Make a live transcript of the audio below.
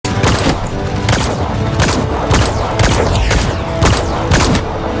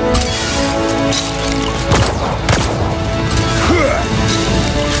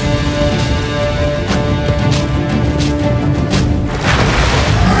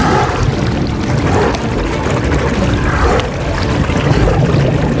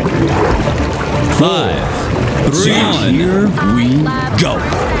Let's see. Here we go.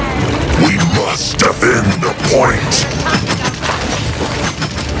 We must defend the point.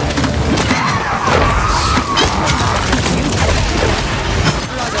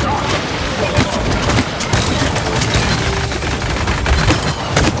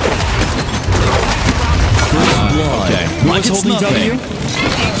 Okay, who's holding W?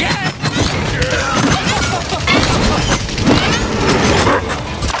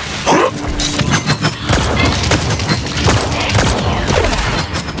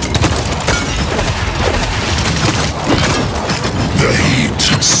 The heat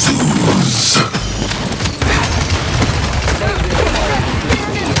soothes.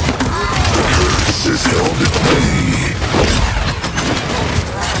 The curse is held at bay.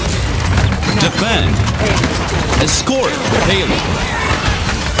 Defend. Escort. Haley.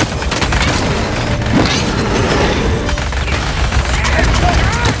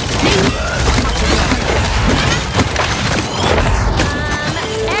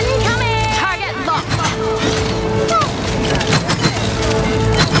 Incoming! Target locked.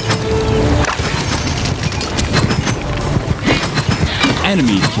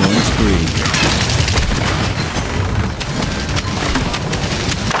 Enemy killing spree.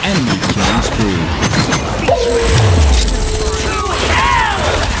 Enemy killing spree.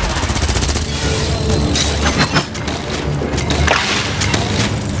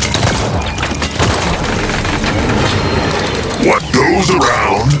 What goes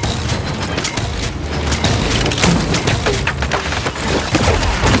around?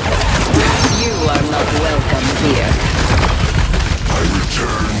 You are not welcome here. I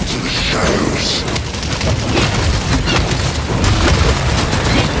return to the shadows.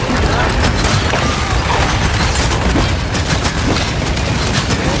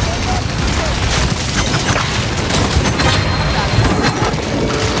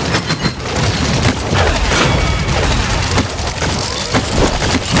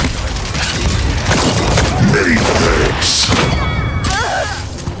 Many thanks.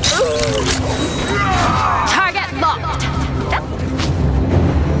 Target locked.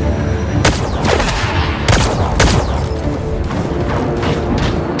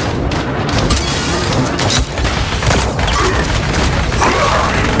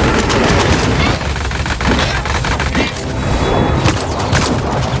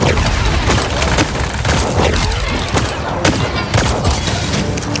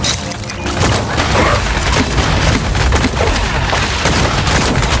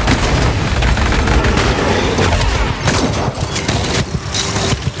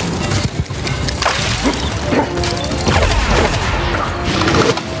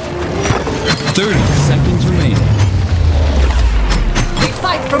 Seconds remaining. We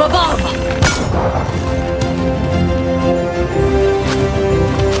fight from above!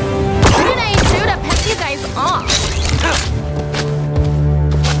 What did I do to piss you guys off?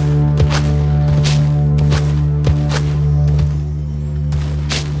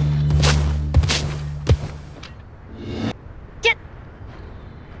 Get.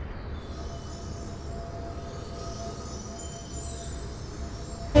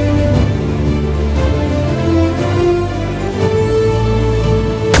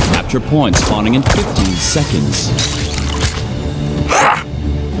 Capture point spawning in 15 seconds.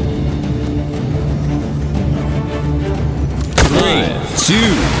 Three,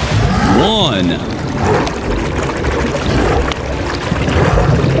 two, one.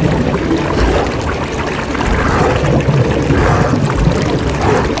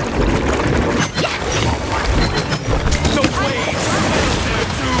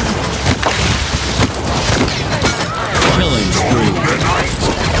 Killing spree.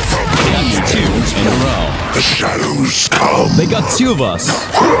 That's 2 in a row. The shadows come. They got 2 of us.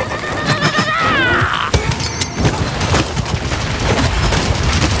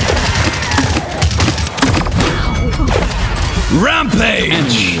 Rampage!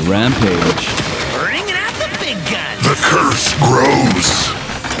 Enemy rampage. Bringing out the big guns. The curse grows.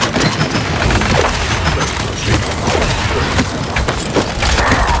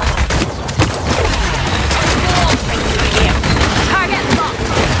 Target locked.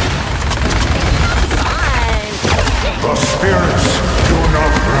 Fine. The spirits do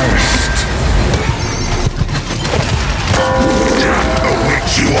not rest. Death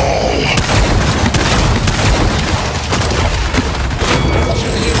awaits you all.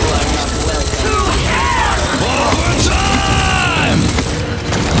 Overtime!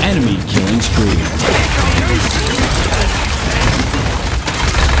 Enemy killing spree.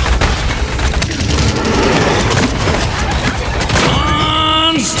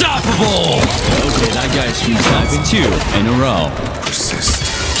 Unstoppable! Okay, that guy's stream sniping 2 in a row. Persist.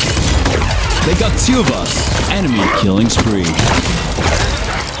 They got two of us. Enemy killing spree.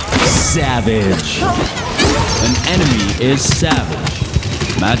 Savage. An enemy is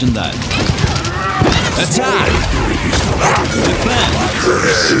savage. Imagine that. Attack! Defend!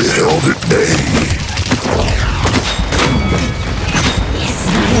 Held at bay.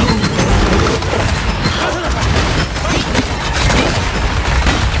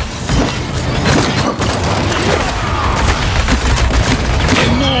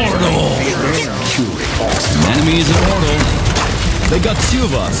 Immortal! An enemy is immortal. They got two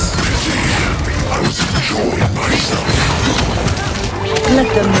of us. I was enjoying myself. Let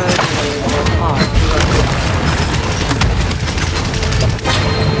the murderer's heart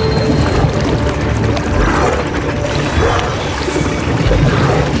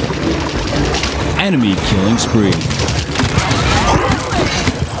Enemy killing spree.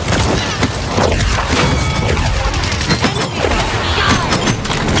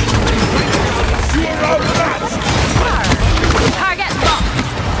 Target locked.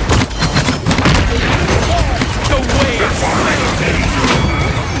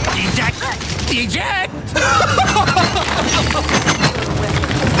 Eject!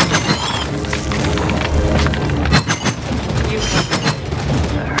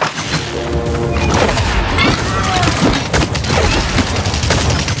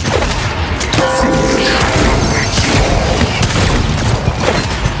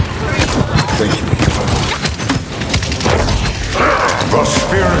 The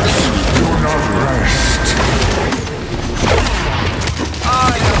spirits do not rest.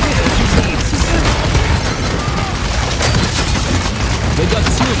 They got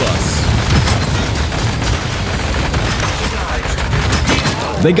two of us.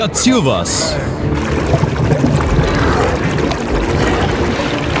 They got two of us.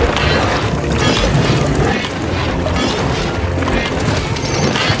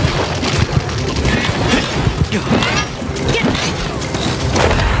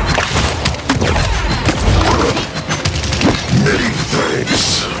 Many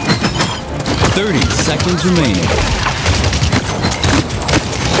thanks. 30 seconds remaining.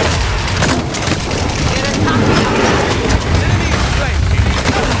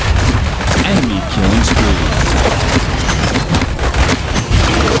 Enemy killing spree.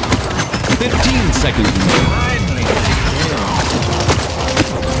 15 seconds remaining.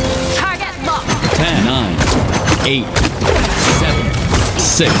 Target locked. 10, 9, 8, 7,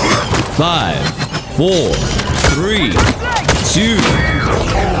 6, 5, 4, 3, 2,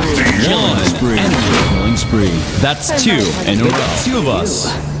 1. Enemy killing spree. That's two, and we got two of us.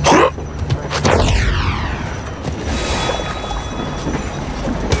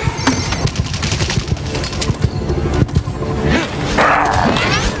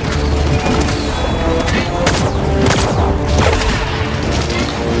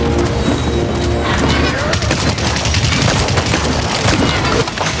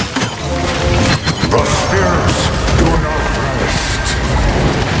 The spirits do not rest.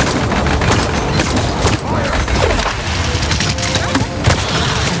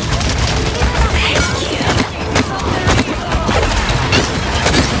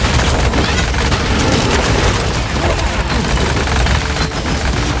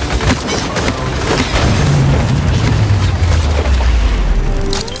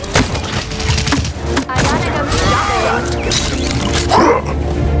 I gotta go shopping.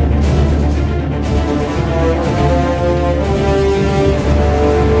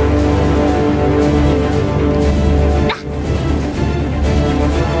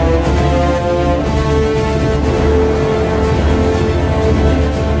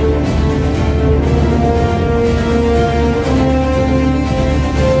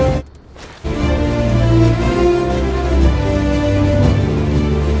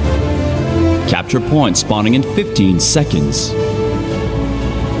 Capture point spawning in 15 seconds.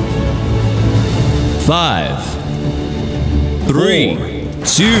 5, 3,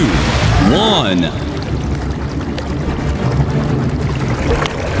 2, 1.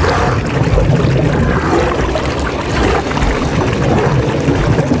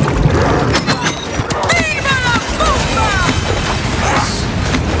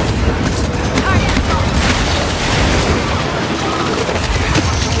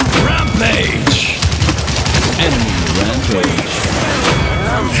 Rampage! Enemy rampage.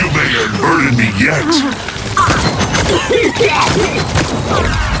 You may unburden me yet.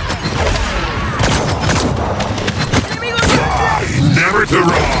 Never to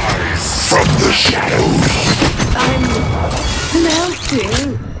rise from the shadows.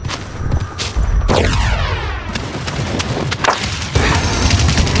 melting.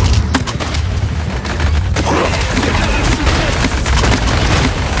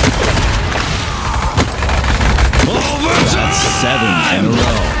 in a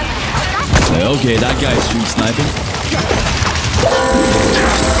row. Okay, that guy's street sniping.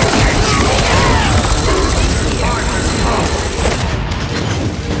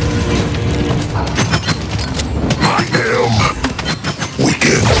 I am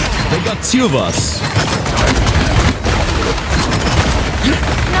weakened. They got two of us.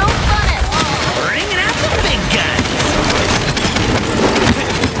 No fun at all. Bringing out the big guns.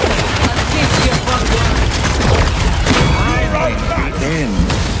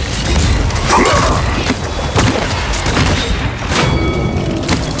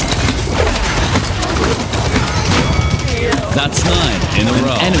 That's 9 in a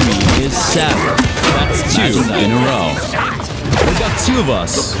row. Enemy is 7. That's 2 in a row. We got 2 of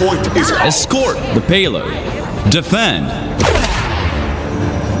us. Point is Escort the payload. Defend.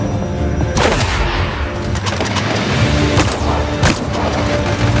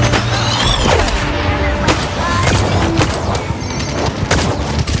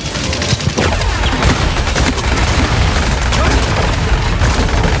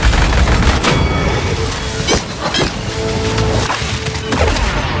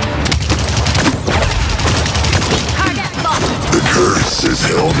 Target locked. the curse is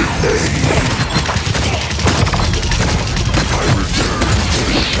held at bay. I return to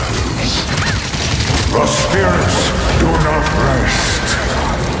the shadows. The spirits do not rest.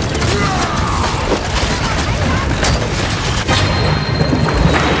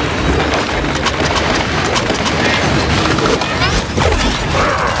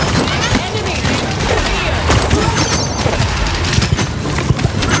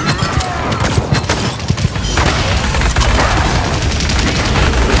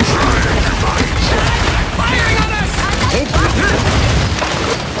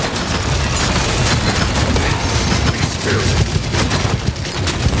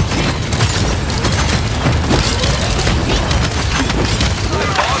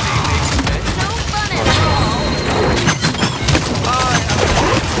 No fun at all.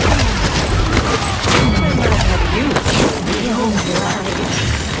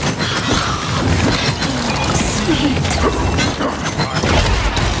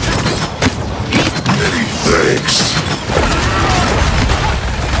 Thanks.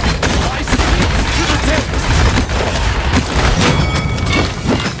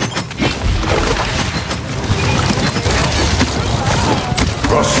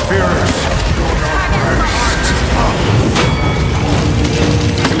 The spirits do not rest.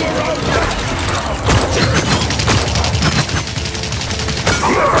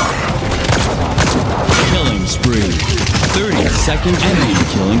 Killing spree. 30-second enemy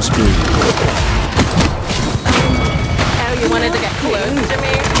killing spree. Oh, you wanted to get close to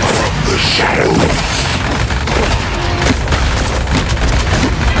me? The shadows.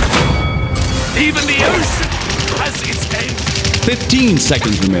 Even the ocean has its end. 15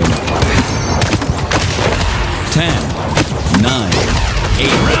 seconds remaining. 10, 9,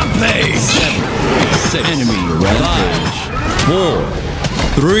 8, Rampage. 7, 6, enemy rampage. 4,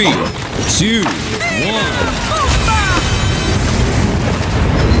 3, 2, 1.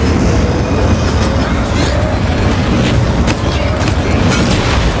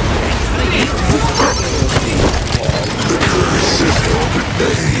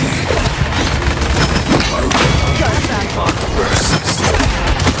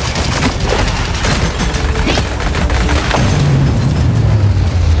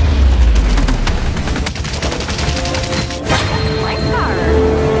 Like her.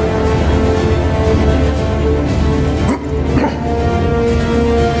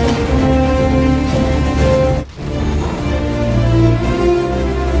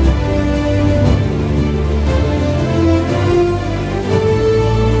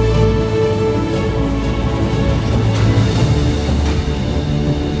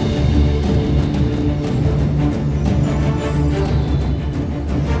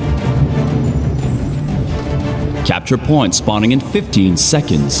 Capture point spawning in 15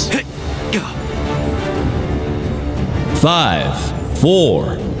 seconds. 5,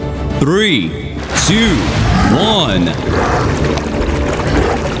 4, 3, 2, 1.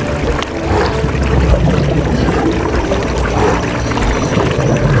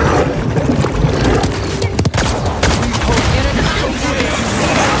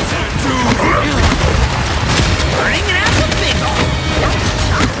 Bringing out the big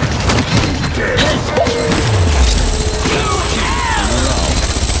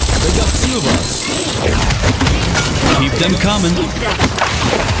They got 2 of us. Keep them coming.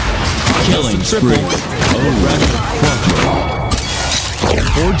 Killing spree. Oh,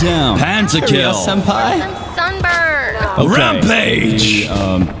 4 down. Pentakill. Senpai. Sunburn. Okay. Rampage!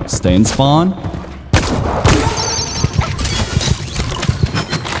 Stay in spawn.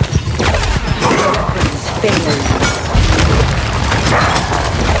 fingers.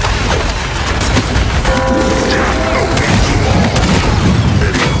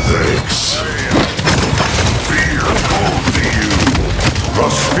 Thanks. Fear only you. The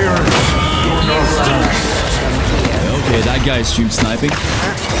spirits do not rest. Okay, that guy's stream sniping.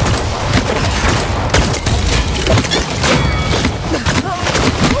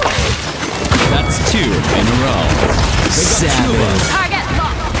 That's 2 in a row. Savage. Target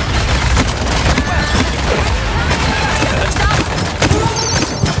locked.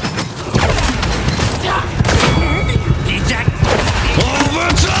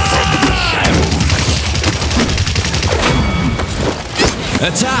 Overtime!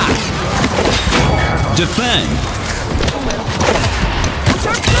 Attack! Defend!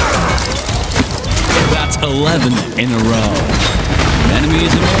 That's 11 in a row. Enemy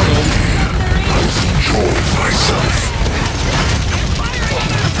is immortal. Control myself.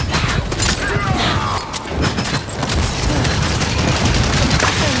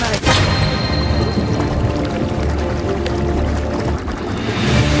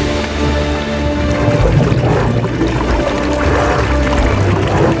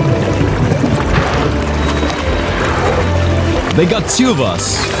 They got 2 of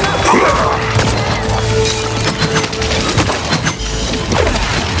us.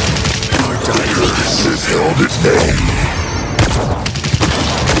 This is held at bay.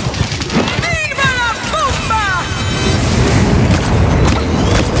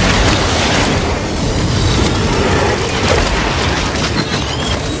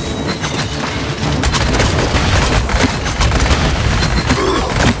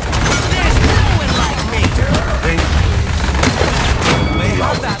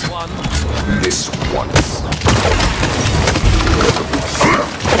 This once.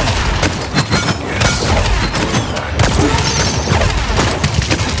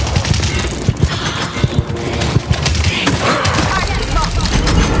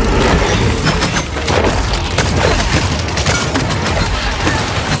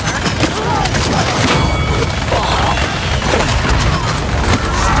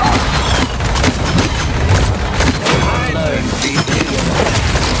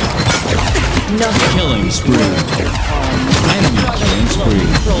 Killing spree. Enemy killing spree.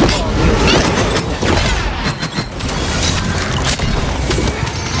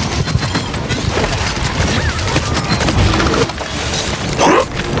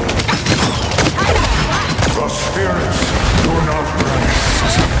 The spirits do not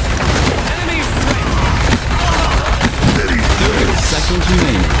rest. Enemy 30 seconds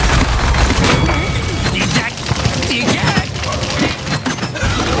remaining.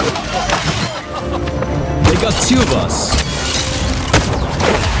 They got 2 of us.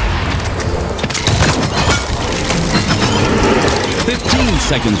 "15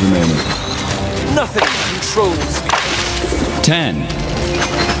 seconds remaining. Nothing controls me. 10,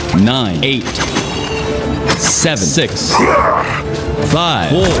 9, 8, 7, 6, 5,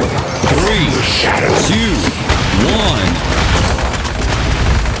 4, 3, 2, 1.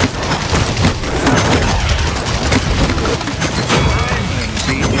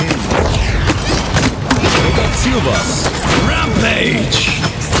 They got 2 of us. Rampage!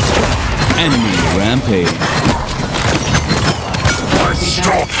 Enemy rampage. I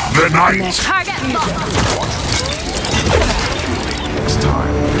stop the night. Target locked. It's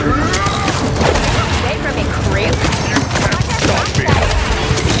time. Wait for me, creep. Stop me.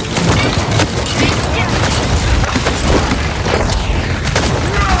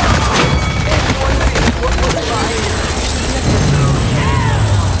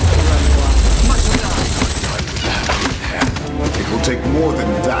 It will take more than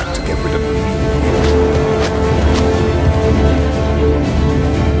that to get rid of me.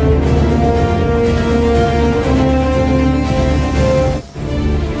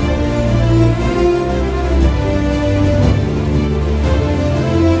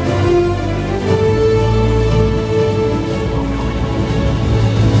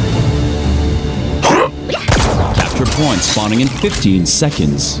 Capture point spawning in 15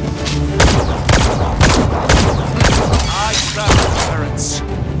 seconds. I serve parents.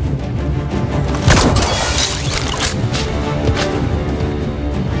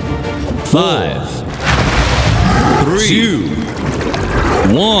 5, 3, 2,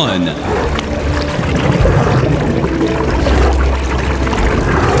 1.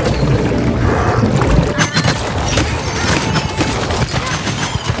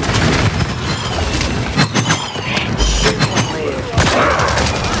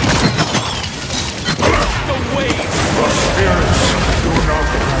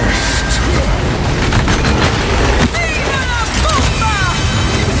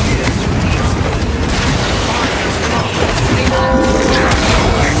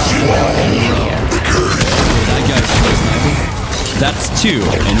 That's 2 in a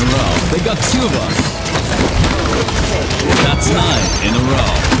row. They got 2 of us. That's 9 in a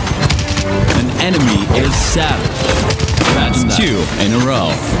row. An enemy is savage. That's 2 in a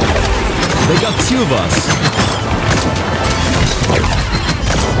row. They got 2 of us.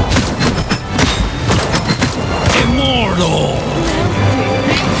 Immortal!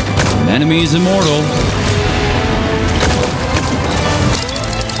 An enemy is immortal.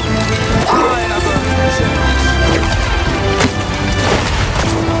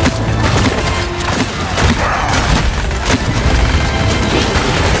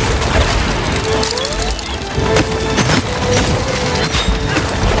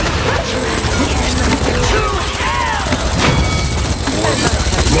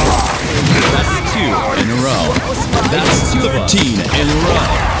 That's 2 in a row. That's 13 in a row.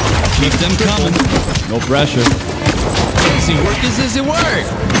 Keep them coming. No pressure. Does it work? Does it work?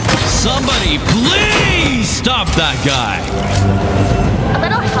 Somebody please stop that guy. A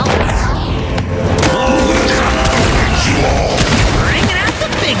little help. Bringing out the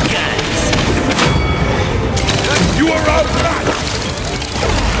big guns. You are outnumbered!